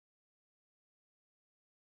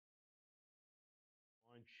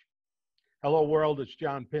Hello, world. It's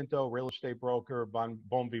John Pinto, real estate broker, Bon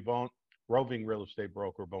Vivant, roving real estate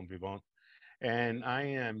broker, Bon Vivant. And I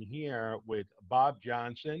am here with Bob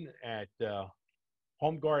Johnson at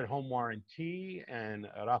Home Guard Home Warranty and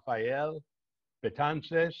Rafael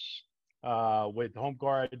Betances with Home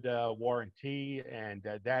Guard Warranty. And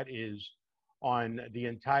that is on the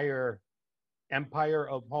entire empire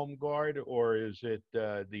of Home Guard, or is it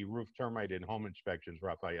the roof termite and home inspections,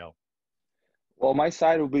 Rafael? Well, my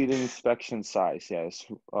side will be the inspection size, yes.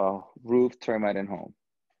 Roof, termite, and home.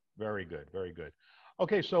 Very good, very good.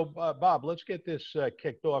 Okay, so Bob, let's get this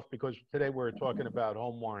kicked off because today we're talking about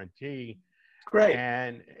home warranty, Great.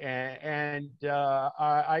 and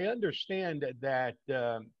I understand that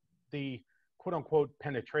the quote unquote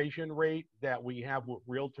penetration rate that we have with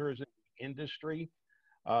realtors in the industry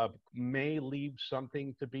may leave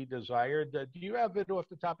something to be desired. Do you have it off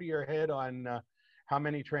the top of your head on how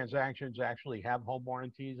many transactions actually have home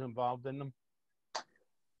warranties involved in them?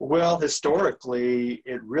 Well, historically,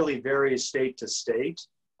 it really varies state to state,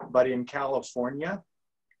 but in California,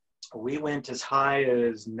 we went as high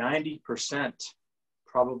as 90%,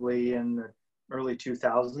 probably in the early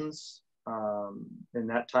 2000s, in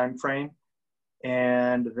that time frame.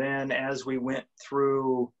 And then as we went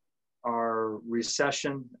through our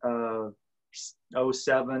recession of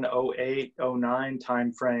 07, 08, 09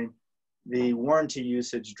 time frame, the warranty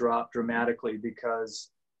usage dropped dramatically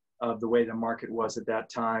because of the way the market was at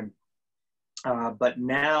that time. But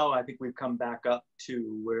now I think we've come back up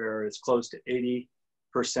to where it's close to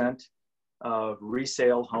 80% of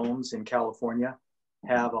resale homes in California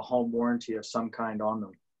have a home warranty of some kind on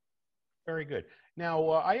them. Very good. Now,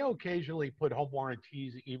 I occasionally put home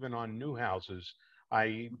warranties even on new houses.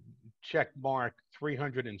 I check mark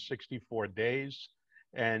 364 days.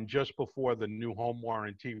 And just before the new home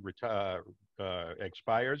warranty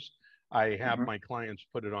expires, I have my clients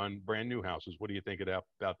put it on brand new houses. What do you think about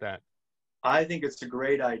that? I think it's a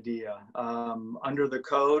great idea. Under the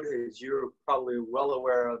code, as you're probably well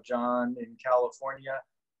aware of, John, in California,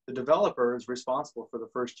 the developer is responsible for the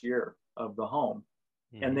first year of the home.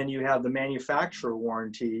 And then you have the manufacturer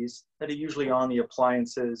warranties that are usually on the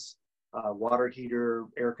appliances, water heater,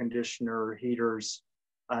 air conditioner, heaters,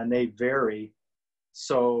 and they vary.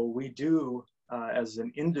 So we do, as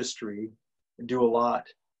an industry, do a lot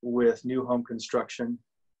with new home construction,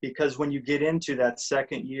 because when you get into that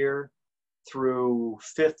second year through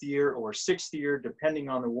fifth year or sixth year, depending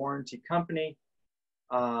on the warranty company,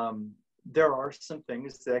 there are some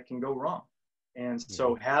things that can go wrong. And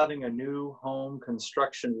so having a new home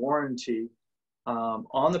construction warranty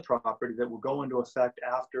on the property that will go into effect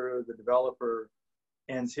after the developer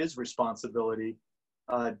ends his responsibility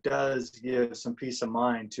does give some peace of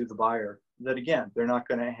mind to the buyer that, again, they're not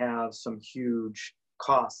going to have some huge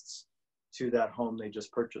costs to that home they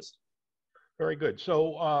just purchased. Very good.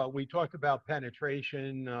 So we talked about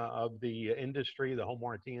penetration of the industry, the home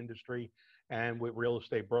warranty industry, and with real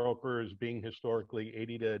estate brokers being historically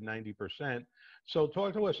 80 to 90%. So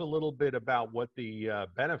talk to us a little bit about what the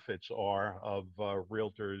benefits are of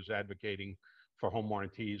realtors advocating for home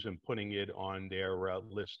warranties and putting it on their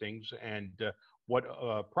listings, and what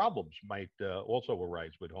problems might also arise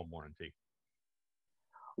with home warranty.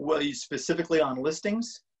 Well, you specifically on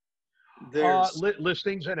listings?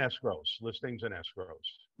 Listings and escrows. Listings and escrows.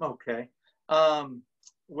 Okay.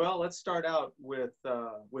 Well, let's start out with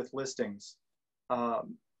listings.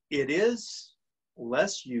 It is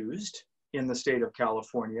less used in the state of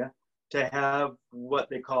California to have what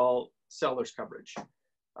they call seller's coverage.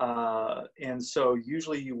 And so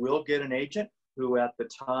usually you will get an agent who at the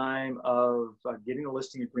time of getting a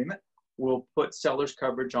listing agreement will put seller's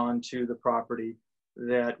coverage onto the property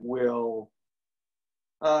that will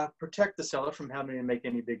protect the seller from having to make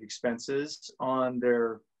any big expenses on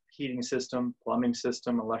their heating system, plumbing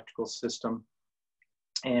system, electrical system.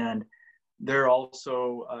 And they're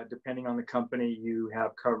also, depending on the company, you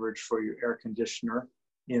have coverage for your air conditioner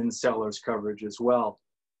in seller's coverage as well.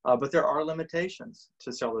 But there are limitations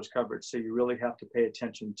to seller's coverage, so you really have to pay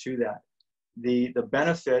attention to that. The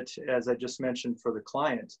benefit, as I just mentioned for the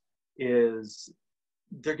client, is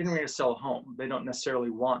they're getting ready to sell a home. They don't necessarily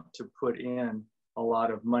want to put in a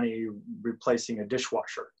lot of money replacing a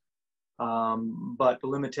dishwasher. But the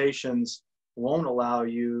limitations won't allow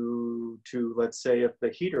you to, let's say, if the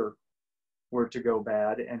heater were to go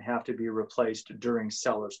bad and have to be replaced during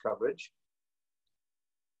seller's coverage,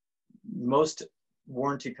 most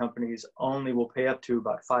warranty companies only will pay up to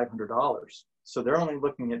about $500. So they're only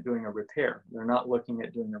looking at doing a repair. They're not looking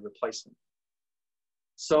at doing a replacement.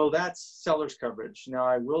 So that's seller's coverage. Now,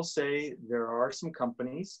 I will say there are some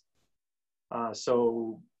companies,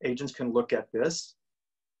 so agents can look at this.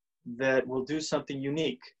 that will do something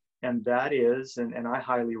unique. And that is, and I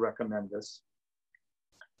highly recommend this,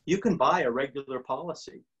 you can buy a regular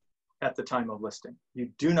policy at the time of listing. You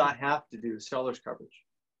do not have to do seller's coverage.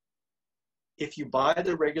 If you buy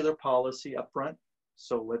the regular policy upfront,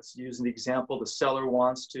 so let's use an example, the seller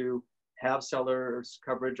wants to have seller's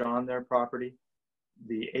coverage on their property.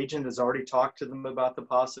 The agent has already talked to them about the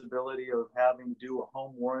possibility of having to do a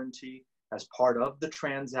home warranty as part of the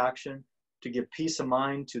transaction to give peace of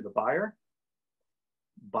mind to the buyer.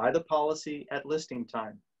 Buy the policy at listing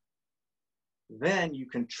time. Then you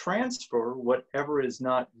can transfer whatever is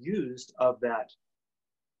not used of that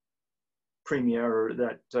premium or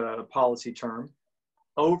that policy term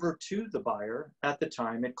over to the buyer at the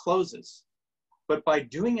time it closes. But by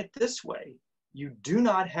doing it this way, you do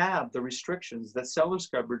not have the restrictions that seller's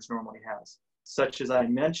coverage normally has, such as I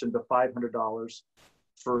mentioned, the $500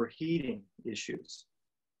 for heating issues.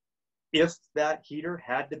 If that heater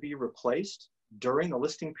had to be replaced during the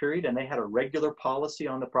listing period and they had a regular policy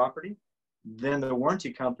on the property, then the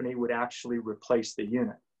warranty company would actually replace the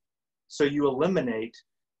unit. So you eliminate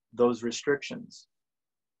those restrictions.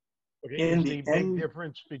 Okay. Is the big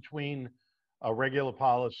difference between a regular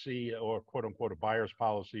policy or quote unquote a buyer's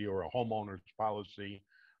policy or a homeowner's policy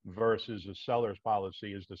versus a seller's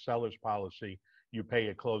policy is the seller's policy you pay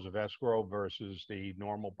at close of escrow versus the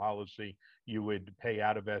normal policy you would pay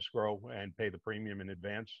out of escrow and pay the premium in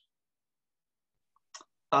advance?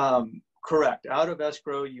 Correct. Out of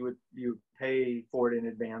escrow, you pay for it in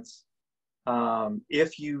advance.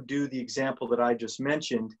 If you do the example that I just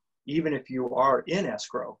mentioned, even if you are in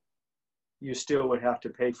escrow, you still would have to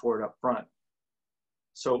pay for it up front.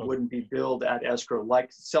 So it wouldn't be billed at escrow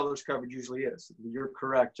like seller's coverage usually is. You're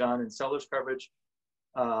correct, John. And seller's coverage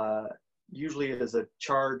usually is a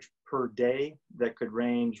charge per day that could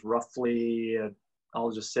range roughly,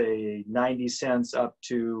 I'll just say 90 cents up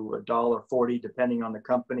to $1.40, depending on the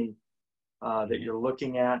company that you're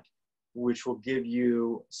looking at, which will give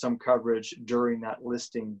you some coverage during that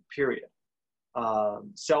listing period.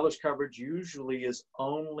 Seller's coverage usually is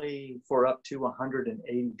only for up to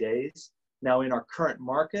 180 days. Now, in our current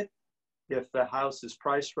market, if the house is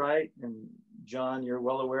priced right, and John, you're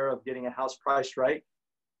well aware of getting a house priced right,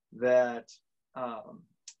 that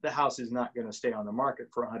the house is not going to stay on the market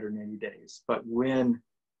for 180 days. But when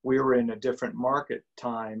we were in a different market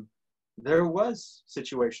time, there was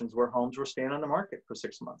situations where homes were staying on the market for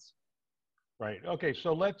 6 months. Right. Okay.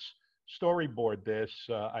 So let's storyboard this.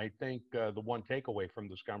 I think the one takeaway from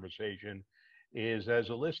this conversation is, as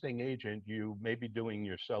a listing agent, you may be doing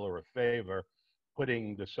your seller a favor,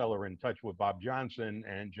 putting the seller in touch with Bob Johnson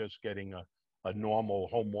and just getting a normal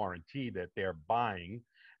home warranty that they're buying.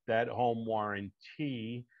 That home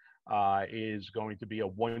warranty is going to be a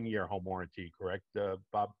 1-year home warranty, correct,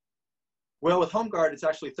 Bob? Well, with HomeGuard, it's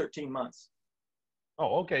actually 13 months.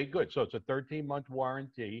 Oh, okay, good. So it's a 13-month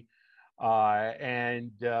warranty.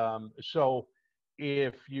 So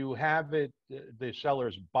if you have it, the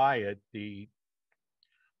sellers buy it,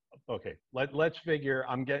 let's figure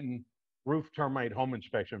I'm getting roof termite home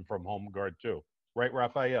inspection from HomeGuard too. Right,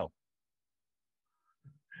 Raphael?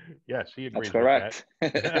 Yes, he agrees. That's correct.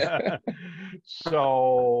 With that.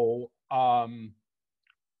 So I'm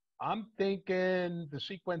thinking the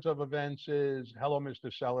sequence of events is, hello,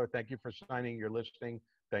 Mr. Seller. Thank you for signing your listing.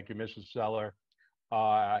 Thank you, Mrs. Seller.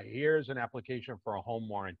 Here's an application for a home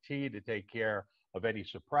warranty to take care of any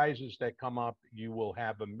surprises that come up. You will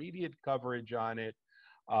have immediate coverage on it.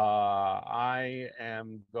 We're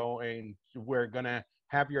going to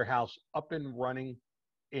have your house up and running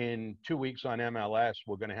in 2 weeks on MLS.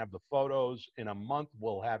 We're going to have the photos. In a month,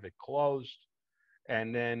 we'll have it closed.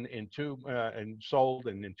 And then sold,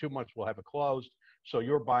 and in 2 months we'll have it closed. So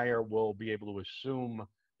your buyer will be able to assume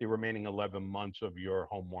the remaining 11 months of your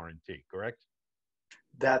home warranty, correct?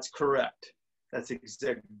 That's correct. That's a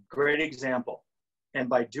great example. And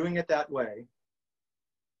by doing it that way,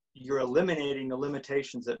 you're eliminating the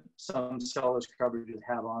limitations that some sellers' coverages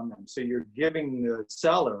have on them. So you're giving the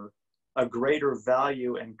seller a greater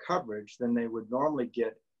value and coverage than they would normally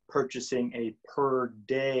get purchasing a per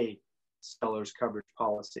day seller's coverage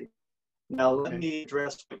policy. Now, let me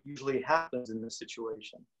address what usually happens in this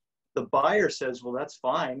situation. The buyer says, well, that's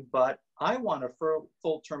fine, but I want a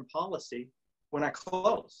full-term policy when I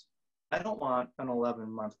close. I don't want an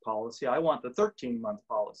 11-month policy. I want the 13-month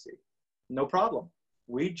policy. No problem.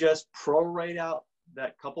 We just prorate out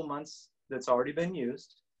that couple months that's already been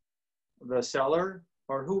used. The seller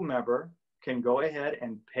or whomever can go ahead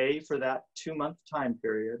and pay for that 2-month time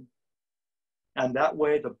period. And that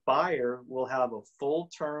way the buyer will have a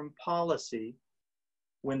full-term policy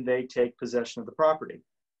when they take possession of the property.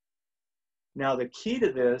 Now, the key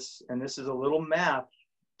to this, and this is a little math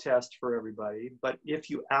test for everybody, but if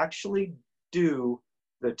you actually do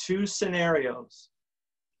the two scenarios,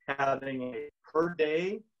 having a per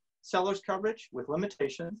day seller's coverage with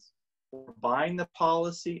limitations, or buying the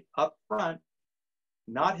policy up front,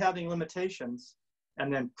 not having limitations,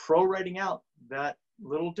 and then prorating out that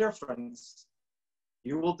little difference,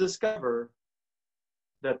 you will discover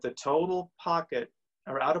that the total pocket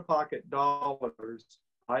or out-of-pocket dollars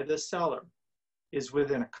by the seller is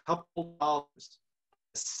within a couple dollars,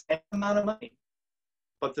 the same amount of money,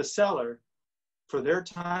 but the seller, for their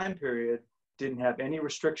time period, didn't have any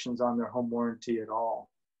restrictions on their home warranty at all.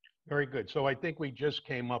 Very good. So I think we just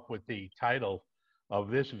came up with the title of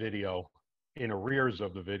this video in arrears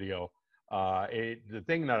of the video. The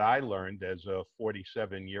thing that I learned as a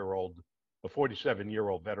 47-year-old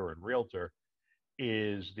veteran realtor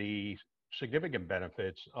is the significant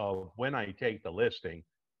benefits of when I take the listing,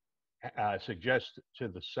 suggest to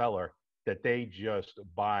the seller that they just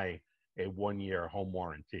buy a 1-year home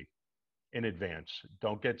warranty in advance.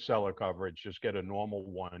 Don't get seller coverage, just get a normal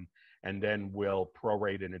one, and then we'll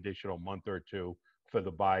prorate an additional month or two for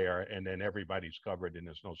the buyer, and then everybody's covered and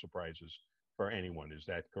there's no surprises for anyone. Is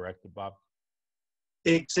that correct, Bob?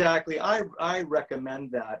 Exactly. I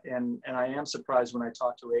recommend that. And I am surprised when I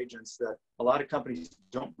talk to agents that a lot of companies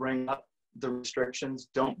don't bring up the restrictions,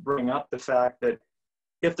 don't bring up the fact that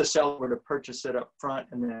if the seller were to purchase it up front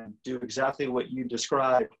and then do exactly what you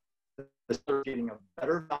described, the seller getting a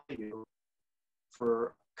better value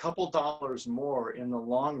for a couple dollars more in the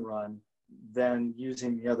long run than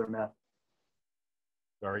using the other method.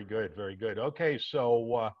 Very good, very good. Okay,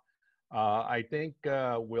 so I think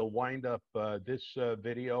we'll wind up this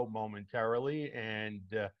video momentarily, and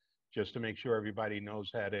just to make sure everybody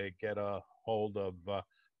knows how to get a hold of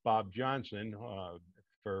Bob Johnson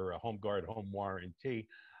for HomeGuard Home Warranty.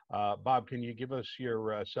 Bob, can you give us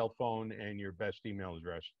your cell phone and your best email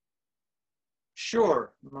address?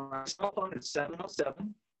 Sure. My cell phone is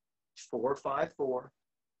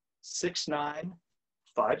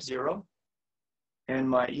 707-454-6950. And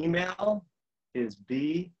my email is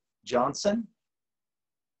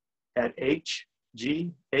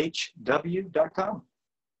bjohnson@hghw.com.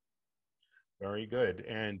 Very good.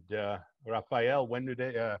 And Rafael, when do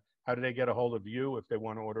they, how do they get a hold of you if they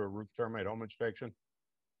want to order a roof termite home inspection?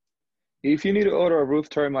 If you need to order a roof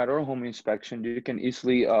termite or home inspection, you can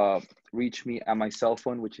easily reach me at my cell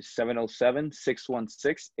phone, which is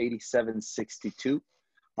 707-616-8762,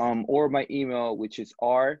 or my email, which is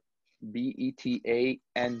RBETANCES,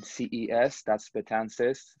 that's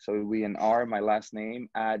Betances, so it'll be an R, my last name,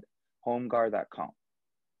 at homeguard.com.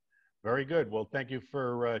 Very good. Well, thank you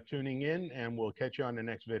for tuning in, and we'll catch you on the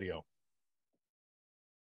next video.